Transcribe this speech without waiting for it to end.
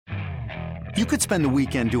You could spend the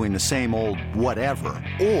weekend doing the same old whatever,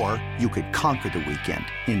 or you could conquer the weekend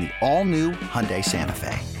in the all-new Hyundai Santa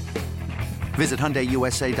Fe. Visit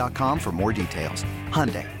HyundaiUSA.com for more details.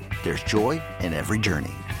 Hyundai, there's joy in every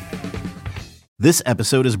journey. This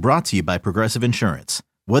episode is brought to you by Progressive Insurance.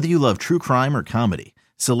 Whether you love true crime or comedy,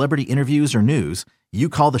 celebrity interviews or news, you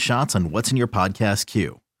call the shots on what's in your podcast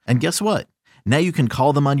queue. And guess what? Now you can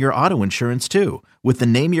call them on your auto insurance too with the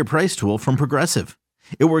Name Your Price tool from Progressive.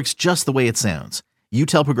 It works just the way it sounds. You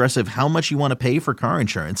tell Progressive how much you want to pay for car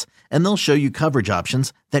insurance, and they'll show you coverage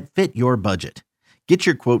options that fit your budget. Get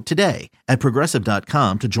your quote today at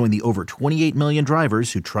Progressive.com to join the over 28 million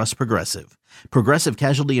drivers who trust Progressive. Progressive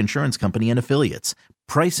Casualty Insurance Company and Affiliates.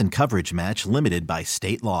 Price and coverage match limited by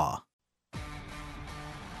state law.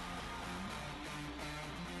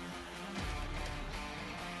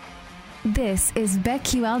 This is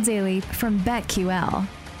BetQL Daily from BetQL.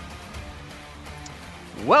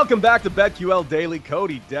 Welcome back to BetQL Daily.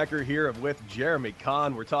 Cody Decker here with Jeremy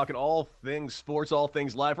Kahn. We're talking all things sports, all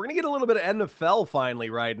things live. We're going to get a little bit of NFL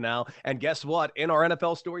finally right now. And guess what? In our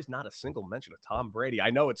NFL stories, not a single mention of Tom Brady.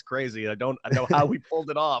 I know it's crazy. I know how we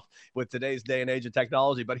pulled it off with today's day and age of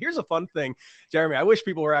technology. But here's a fun thing, Jeremy. I wish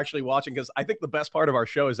people were actually watching, because I think the best part of our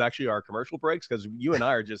show is actually our commercial breaks, because you and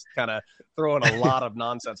I are just kind of throwing a lot of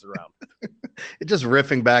nonsense around. It's just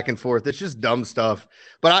riffing back and forth. It's just dumb stuff.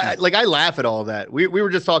 But I laugh at all of that. We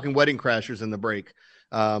were just talking Wedding Crashers in the break.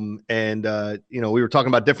 We were talking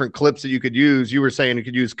about different clips that you could use. You were saying you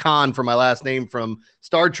could use Khan for my last name from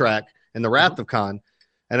Star Trek and the Wrath of Khan.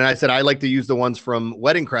 And then I said, I like to use the ones from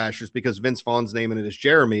Wedding Crashers because Vince Vaughn's name in it is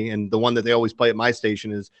Jeremy. And the one that they always play at my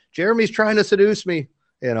station is Jeremy's trying to seduce me,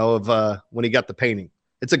 when he got the painting.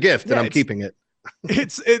 It's a gift and I'm keeping it.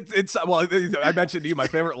 Well, I mentioned to you, my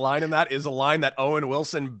favorite line in that is a line that Owen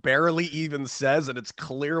Wilson barely even says, and it's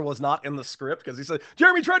clear was not in the script, because he said,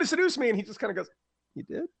 Jeremy tried to seduce me, and he just kind of goes, you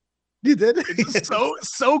did? You did? It's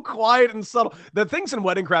so quiet and subtle. The things in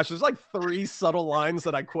Wedding Crashers, there's like 3 subtle lines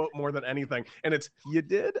that I quote more than anything, and it's, you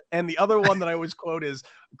did? And the other one that I always quote is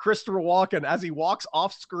Christopher Walken, as he walks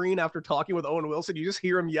off screen after talking with Owen Wilson, you just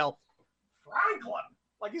hear him yell, Franklin!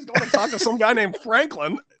 Like he's going to talk to some guy named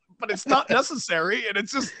Franklin, but it's not necessary, and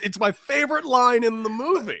it's my favorite line in the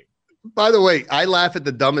movie. By the way, I laugh at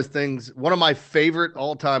the dumbest things. One of my favorite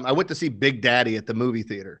all time, I went to see Big Daddy at the movie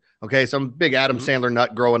theater. Okay, so I'm a big Adam Sandler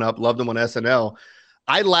nut growing up, loved him on SNL.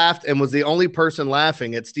 I laughed and was the only person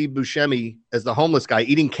laughing at Steve Buscemi as the homeless guy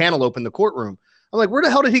eating cantaloupe in the courtroom. I'm like, where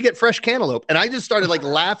the hell did he get fresh cantaloupe? And I just started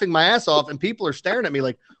laughing my ass off, and people are staring at me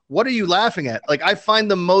like, what are you laughing at? Like, I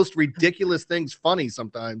find the most ridiculous things funny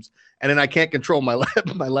sometimes, and then I can't control my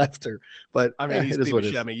laughter. But I mean, he's Steve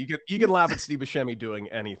Buscemi. You can laugh at Steve Buscemi doing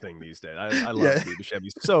anything these days. I love Steve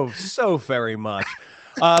Buscemi so very much.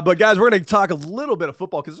 But guys, we're going to talk a little bit of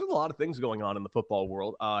football, because there's a lot of things going on in the football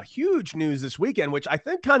world. Huge news this weekend, which I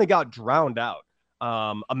think kind of got drowned out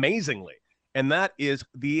amazingly. And that is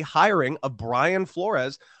the hiring of Brian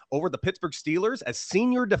Flores over the Pittsburgh Steelers as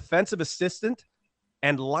senior defensive assistant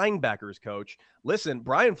and linebackers coach. Listen,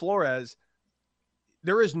 Brian Flores,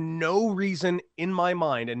 there is no reason in my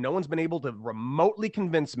mind, and no one's been able to remotely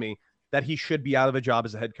convince me that he should be out of a job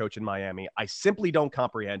as a head coach in Miami. I simply don't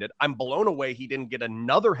comprehend it. I'm blown away he didn't get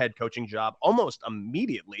another head coaching job almost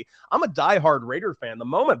immediately. I'm a diehard Raider fan. The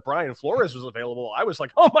moment Brian Flores was available, I was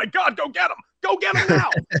like, oh my God, go get him. Go get him now.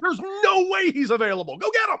 There's no way he's available.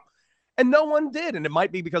 Go get him. And no one did. And it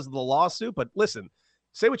might be because of the lawsuit, but listen,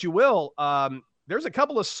 say what you will. There's a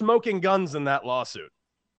couple of smoking guns in that lawsuit.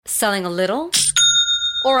 Selling a little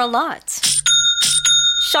or a lot?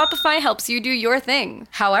 Shopify helps you do your thing,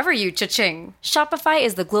 however you cha-ching. Shopify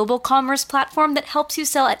is the global commerce platform that helps you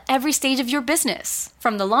sell at every stage of your business.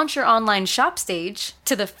 From the launch your online shop stage,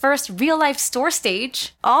 to the first real-life store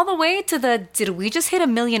stage, all the way to the did we just hit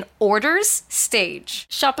 1 million orders stage.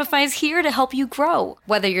 Shopify is here to help you grow.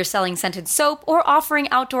 Whether you're selling scented soap or offering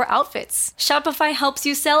outdoor outfits, Shopify helps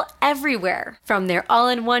you sell everywhere. From their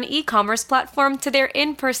all-in-one e-commerce platform to their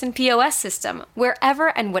in-person POS system, wherever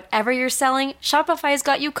and whatever you're selling, Shopify's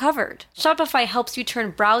got you covered. Shopify helps you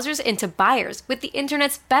turn browsers into buyers with the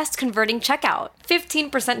internet's best converting checkout.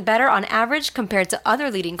 15% better on average compared to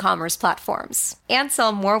other leading commerce platforms. And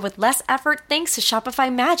sell more with less effort thanks to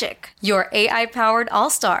Shopify Magic, your AI-powered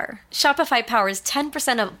all-star. Shopify powers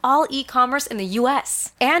 10% of all e-commerce in the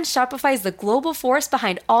US. And Shopify is the global force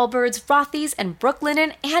behind Allbirds, Rothy's, and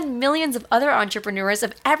Brooklinen, and millions of other entrepreneurs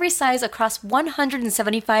of every size across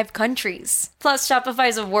 175 countries. Plus,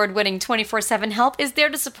 Shopify's award-winning 24/7 help is there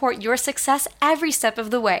to support your success every step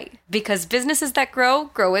of the way. Because businesses that grow,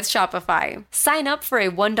 grow with Shopify. Sign up for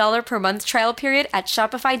a $1 per month trial period at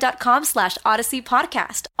shopify.com/Odyssey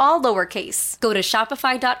Podcast, all lowercase. Go to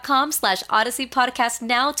shopify.com/Odyssey Podcast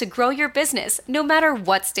now to grow your business, no matter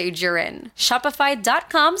what stage you're in.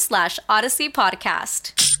 Shopify.com/Odyssey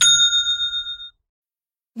Podcast.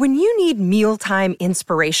 When you need mealtime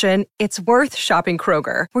inspiration, it's worth shopping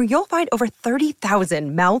Kroger, where you'll find over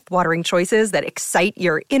 30,000 mouth-watering choices that excite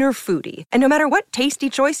your inner foodie. And no matter what tasty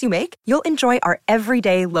choice you make, you'll enjoy our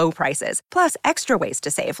everyday low prices, plus extra ways to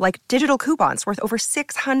save, like digital coupons worth over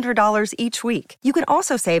 $600 each week. You can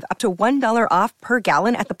also save up to $1 off per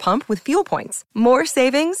gallon at the pump with fuel points. More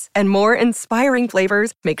savings and more inspiring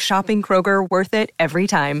flavors make shopping Kroger worth it every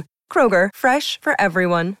time. Kroger, fresh for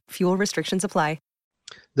everyone. Fuel restrictions apply.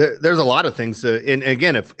 There's a lot of things. And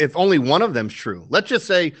again, if only one of them's true, let's just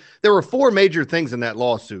say there were 4 major things in that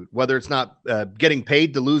lawsuit, whether it's not getting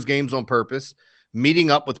paid to lose games on purpose, meeting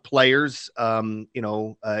up with players, that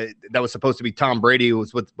was supposed to be Tom Brady,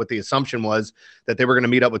 was what the assumption was, that they were going to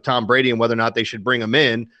meet up with Tom Brady and whether or not they should bring him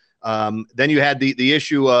in. Then you had the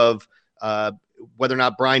issue of whether or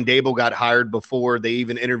not Brian Daboll got hired before they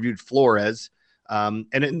even interviewed Flores. I'm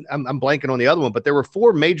blanking on the other one, but there were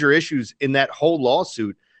 4 major issues in that whole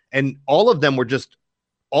lawsuit, and all of them were just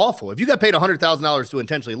awful. If you got paid $100,000 to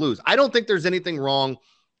intentionally lose, I don't think there's anything wrong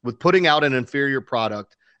with putting out an inferior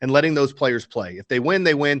product and letting those players play. If they win,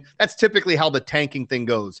 they win. That's typically how the tanking thing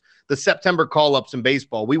goes. The September call-ups in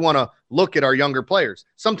baseball, we want to look at our younger players.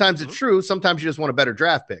 Sometimes it's true. Sometimes you just want a better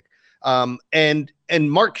draft pick. And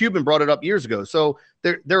Mark Cuban brought it up years ago. So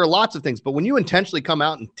there are lots of things, but when you intentionally come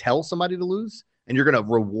out and tell somebody to lose, and you're going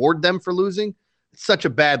to reward them for losing, it's such a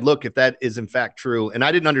bad look if that is in fact true. And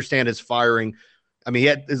I didn't understand his firing. I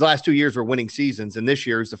mean, his last 2 years were winning seasons, and this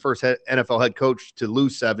year is the first NFL head coach to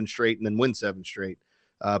lose 7 straight and then win 7 straight.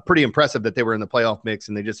 Pretty impressive that they were in the playoff mix,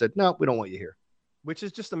 and they just said, no, we don't want you here. Which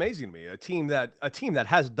is just amazing to me. A team that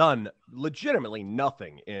has done legitimately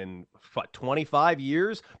nothing in 25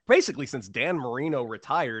 years, basically since Dan Marino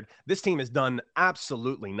retired. This team has done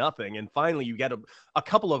absolutely nothing, and finally you get a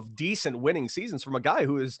couple of decent winning seasons from a guy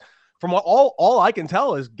who is, from all I can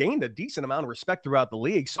tell, has gained a decent amount of respect throughout the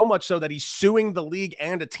league, so much so that he's suing the league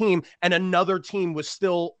and a team, and another team was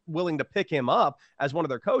still willing to pick him up as one of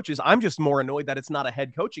their coaches. I'm just more annoyed that it's not a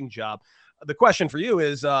head coaching job. The question for you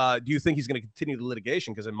is, do you think he's going to continue the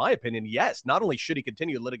litigation? Because in my opinion, yes, not only should he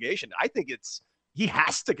continue the litigation, I think he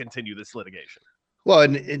has to continue this litigation. Well,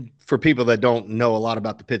 and for people that don't know a lot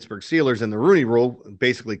about the Pittsburgh Steelers and the Rooney Rule,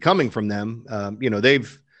 basically coming from them,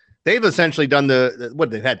 they've essentially done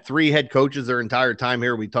they've had 3 head coaches their entire time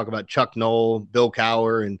here. We talk about Chuck Noll, Bill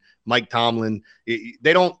Cowher, and Mike Tomlin.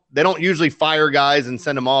 They don't usually fire guys and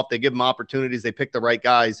send them off. They give them opportunities. They pick the right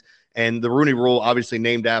guys. And the Rooney Rule, obviously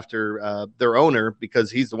named after their owner, because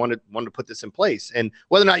he's the one that wanted to put this in place. And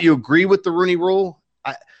whether or not you agree with the Rooney Rule,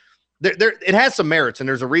 it has some merits, and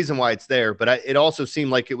there's a reason why it's there. But it also seemed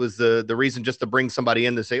like it was the reason just to bring somebody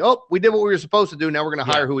in to say, oh, we did what we were supposed to do. Now we're going to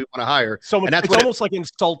hire who we want to hire. So and it's almost like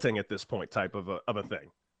insulting at this point type of a thing.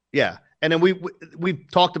 Yeah. And then we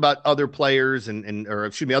talked about other players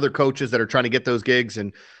other coaches that are trying to get those gigs,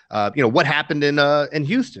 and what happened in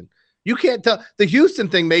Houston. You can't tell. The Houston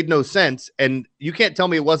thing made no sense, and you can't tell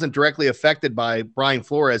me it wasn't directly affected by Brian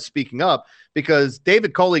Flores speaking up, because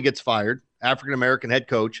David Culley gets fired, African-American head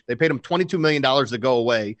coach. They paid him $22 million to go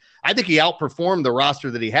away. I think he outperformed the roster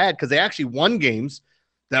that he had, because they actually won games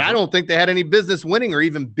that I don't think they had any business winning or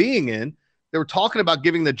even being in. They were talking about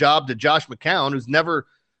giving the job to Josh McCown, who's never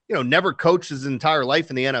coached his entire life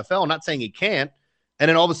in the NFL. I'm not saying he can't. And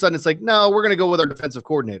then all of a sudden it's like, no, we're going to go with our defensive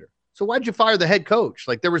coordinator. So why'd you fire the head coach?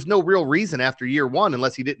 Like, there was no real reason after year 1,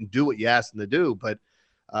 unless he didn't do what you asked him to do. But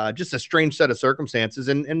just a strange set of circumstances.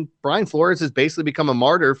 And Brian Flores has basically become a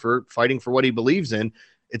martyr for fighting for what he believes in.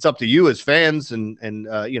 It's up to you as fans and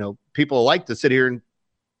people like to sit here and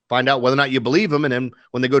find out whether or not you believe him. And then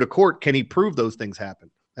when they go to court, can he prove those things happen?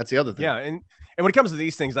 That's the other thing. Yeah. And when it comes to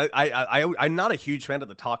these things, I'm not a huge fan of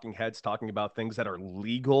the talking heads talking about things that are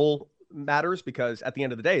legal matters, because at the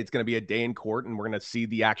end of the day, it's going to be a day in court and we're going to see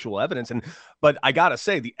the actual evidence. But I got to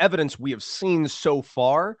say, the evidence we have seen so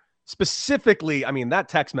far, specifically, I mean, that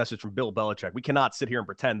text message from Bill Belichick, we cannot sit here and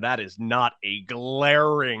pretend that is not a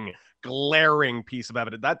glaring piece of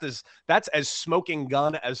evidence. That's as smoking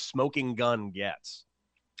gun gets.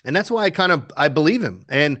 And that's why I believe him.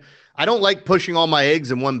 And I don't like pushing all my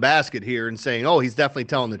eggs in one basket here and saying, oh, he's definitely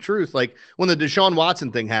telling the truth. Like when the Deshaun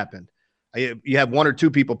Watson thing happened, you have 1 or 2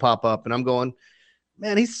 people pop up and I'm going,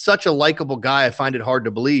 man, he's such a likable guy. I find it hard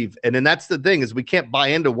to believe. And then that's the thing, is we can't buy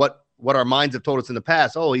into what what our minds have told us in the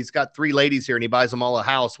past. Oh, he's got 3 ladies here and he buys them all a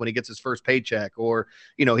house when he gets his first paycheck, or,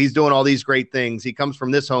 he's doing all these great things. He comes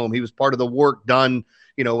from this home. He was part of the work done,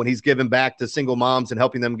 when he's giving back to single moms and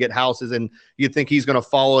helping them get houses, and you think he's going to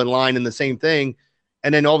follow in line in the same thing.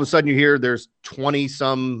 And then all of a sudden you hear there's 20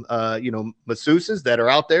 some, masseuses that are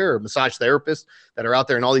out there, or massage therapists that are out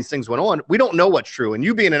there, and all these things went on. We don't know what's true. And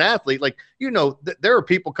you being an athlete, there are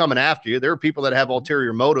people coming after you. There are people that have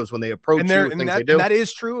ulterior motives when they approach you. They do. That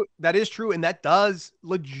is true. That is true. And that does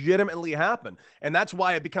legitimately happen. And that's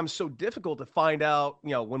why it becomes so difficult to find out,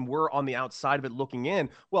 when we're on the outside of it looking in,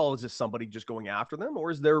 well, is this somebody just going after them, or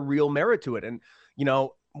is there real merit to it? And,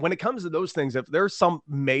 when it comes to those things, if there's some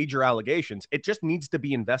major allegations, it just needs to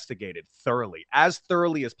be investigated thoroughly as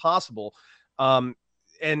possible. And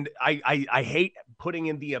I hate putting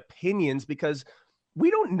in the opinions, because we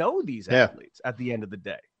don't know these athletes at the end of the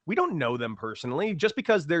day. We don't know them personally. Just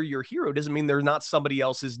because they're your hero doesn't mean they're not somebody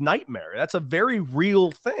else's nightmare. That's a very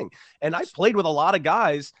real thing. And I played with a lot of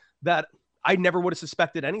guys that I never would have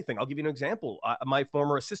suspected anything. I'll give you an example. My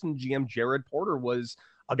former assistant GM, Jared Porter, was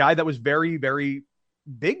a guy that was very, very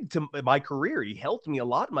big to my career. He helped me a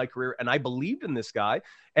lot in my career, and I believed in this guy.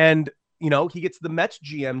 And, he gets the Mets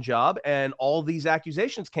GM job, and all these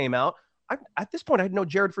accusations came out. At this point, I had known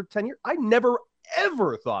Jared for 10 years. I never,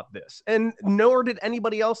 ever thought this, and nor did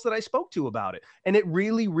anybody else that I spoke to about it. And it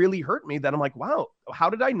really, really hurt me that I'm like, wow, how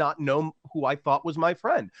did I not know who I thought was my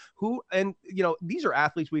friend? These are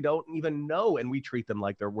athletes we don't even know, and we treat them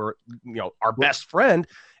like we're our best friend,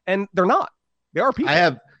 and they're not. They are people.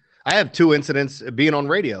 I have 2 incidents being on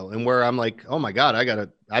radio, and where I'm like, oh my God,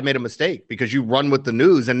 I made a mistake, because you run with the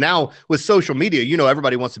news. And now with social media,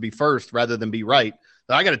 everybody wants to be first rather than be right.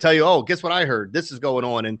 So I got to tell you, oh, guess what I heard? This is going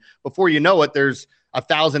on. And before you know it, there's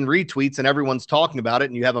 1,000 retweets and everyone's talking about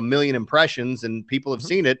it, and you have 1 million impressions and people have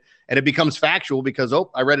seen it, and it becomes factual because,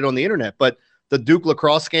 oh, I read it on the internet. But the Duke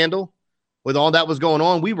lacrosse scandal, with all that was going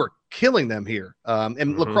on, we were killing them here.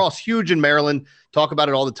 And lacrosse, huge in Maryland, talk about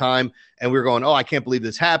it all the time. And we were going, oh, I can't believe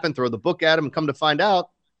this happened. Throw the book at them, and come to find out,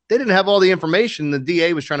 they didn't have all the information. The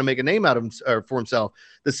DA was trying to make a name out of him, for himself.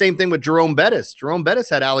 The same thing with Jerome Bettis. Jerome Bettis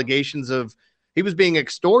had allegations of he was being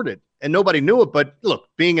extorted, and nobody knew it. But look,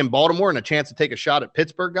 being in Baltimore and a chance to take a shot at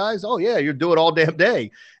Pittsburgh guys, oh yeah, you do it all damn day.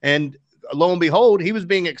 And lo and behold, he was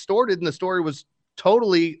being extorted, and the story was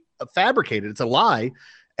totally fabricated. It's a lie.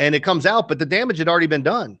 And it comes out, but the damage had already been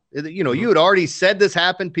done. You had already said this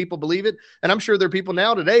happened. People believe it. And I'm sure there are people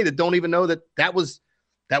now today that don't even know that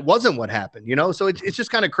wasn't what happened, So it's just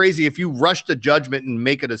kind of crazy if you rush to judgment and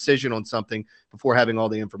make a decision on something before having all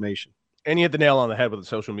the information. And you hit the nail on the head with the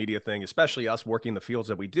social media thing, especially us working the fields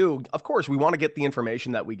that we do. Of course, we want to get the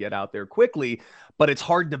information that we get out there quickly, but it's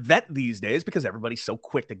hard to vet these days because everybody's so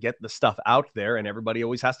quick to get the stuff out there, and everybody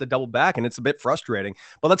always has to double back, and it's a bit frustrating.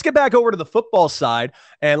 But let's get back over to the football side,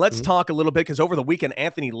 and let's talk a little bit, because over the weekend,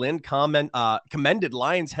 Anthony Lynn commended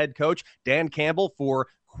Lions head coach Dan Campbell for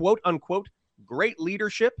quote-unquote great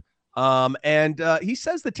leadership. And he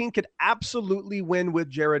says the team could absolutely win with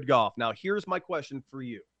Jared Goff. Now, here's my question for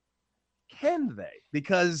you. Can they?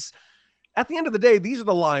 Because at the end of the day, these are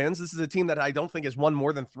the Lions. This is a team that I don't think has won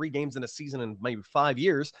more than 3 games in a season in maybe 5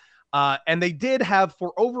 years. And they did have,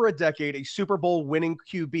 for over a decade, a Super Bowl winning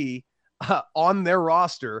QB on their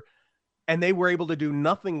roster, and they were able to do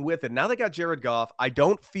nothing with it. Now they got Jared Goff. I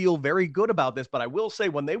don't feel very good about this, but I will say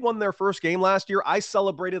when they won their first game last year, I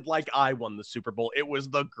celebrated like I won the Super Bowl. It was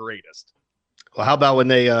the greatest. Well, how about when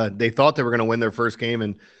they thought they were going to win their first game,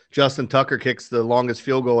 and Justin Tucker kicks the longest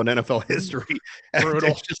field goal in NFL history?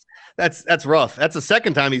 Brutal. That's rough. That's the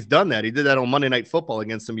second time he's done that. He did that on Monday Night Football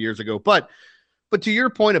against them years ago. But to your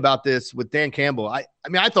point about this with Dan Campbell, I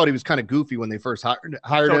mean, I thought he was kind of goofy when they first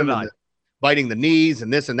hired him, and biting the knees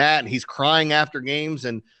and this and that, and he's crying after games.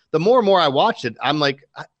 And the more and more I watched it, I'm like,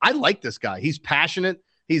 I like this guy. He's passionate.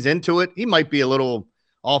 He's into it. He might be a little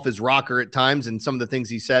off his rocker at times and some of the things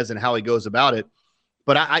he says and how he goes about it.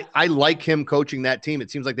 But I like him coaching that team.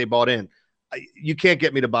 It seems like they bought in. You can't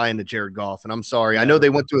get me to buy into Jared Goff, and I'm sorry. I know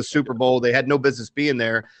they went to a Super Bowl. They had no business being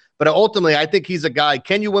there. But ultimately, I think he's a guy.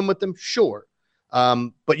 Can you win with him? Sure.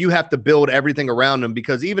 But you have to build everything around him,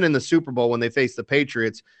 because even in the Super Bowl when they faced the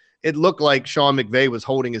Patriots, it looked like Sean McVay was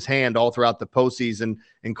holding his hand all throughout the postseason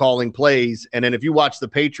and calling plays. And then if you watch the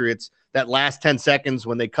Patriots, that last 10 seconds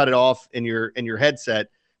when they cut it off in your headset,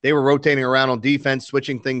 they were rotating around on defense,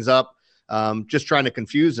 switching things up, just trying to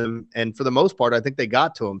confuse him. And for the most part, I think they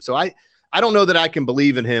got to him. So I don't know that I can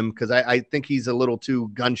believe in him, because I think he's a little too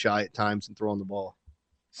gun shy at times in throwing the ball.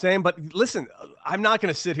 Same, but listen, I'm not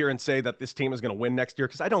going to sit here and say that this team is going to win next year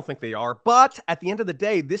because I don't think they are. But at the end of the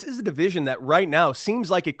day, this is a division that right now seems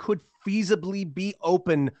like it could feasibly be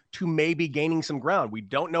open to maybe gaining some ground. We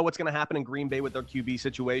don't know what's going to happen in Green Bay with their QB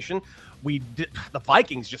situation. The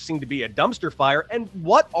Vikings just seem to be a dumpster fire. And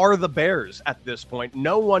what are the Bears at this point?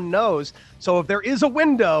 No one knows. So if there is a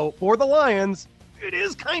window for the Lions, it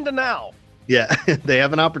is kind of now. Yeah, they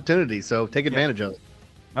have an opportunity, so take advantage of it.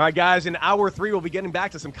 All right, guys, in hour 3, we'll be getting back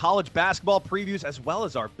to some college basketball previews as well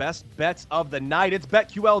as our best bets of the night. It's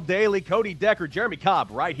BetQL Daily. Cody Decker, Jeremy Cobb,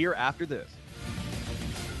 right here after this.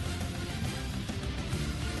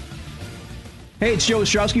 Hey, it's Joe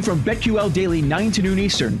Ostrowski from BetQL Daily, 9 to noon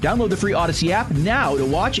Eastern. Download the free Odyssey app now to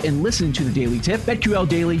watch and listen to the Daily Tip. BetQL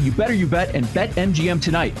Daily, you better you bet, and BetMGM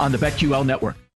tonight on the BetQL Network.